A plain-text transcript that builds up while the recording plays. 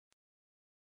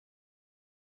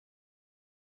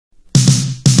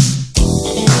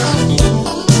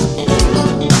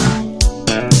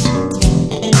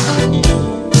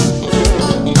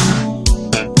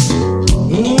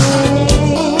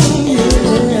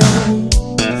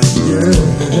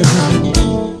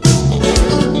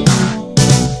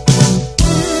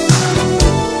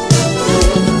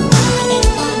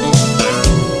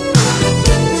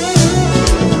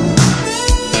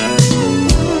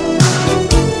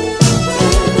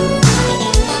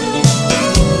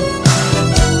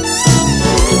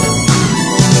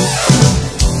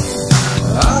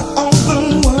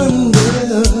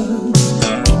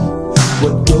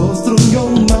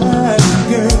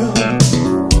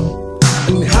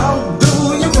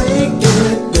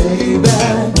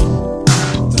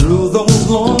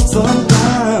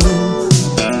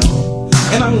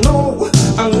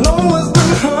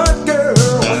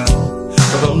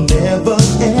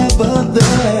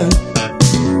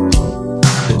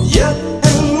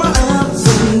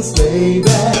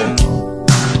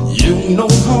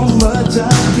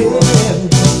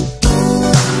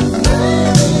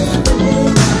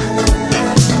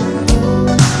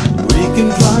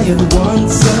try it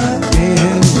once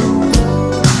again.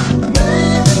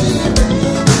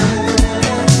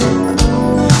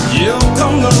 You'll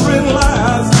come to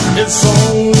realize it's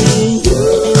only you,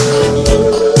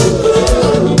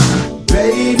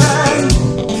 baby.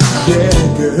 Yeah,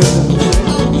 girl,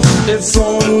 it's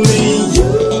only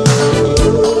you,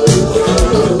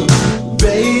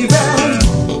 baby.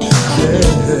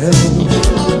 Yeah.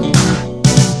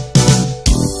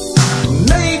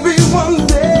 Maybe one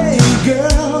day,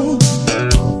 girl,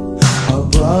 our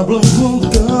problems will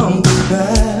come to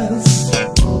pass,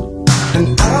 and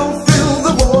I'll fill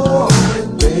the void,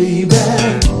 baby,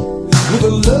 with a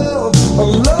love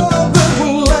that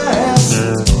will last.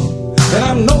 And I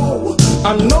know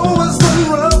it's been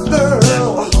rough,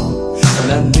 girl, and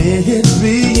I admit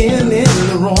being in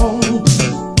the wrong,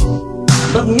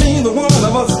 but neither one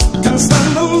of us can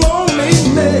stand the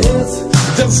loneliness.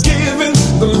 Just giving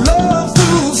the love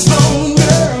too strong,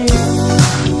 girl.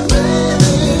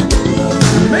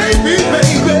 Maybe,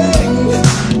 baby,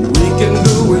 we can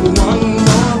do it one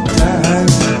more time.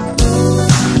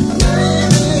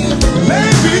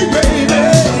 Maybe, baby,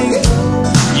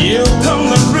 you'll come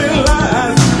to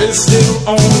realize it's still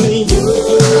only you.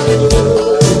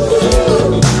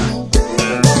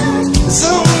 It's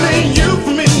only you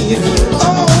for me.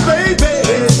 Oh, baby,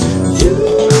 you.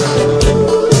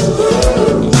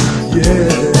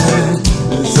 Yeah,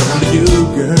 it's only you,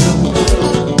 girl.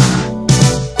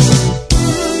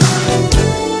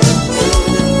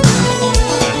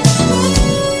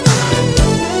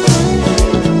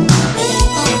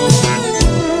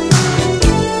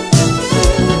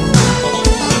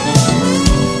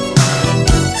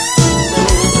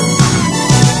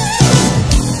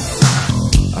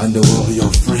 I know all of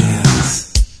your friends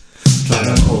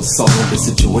trying to solve the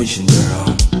situation, girl.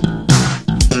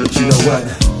 But you know what?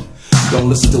 Don't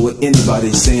listen to what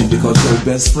anybody's saying, because your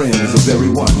best friend is the very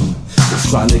one that's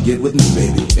trying to get with me,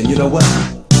 baby. And you know what?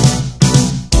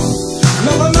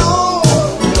 No, no, no.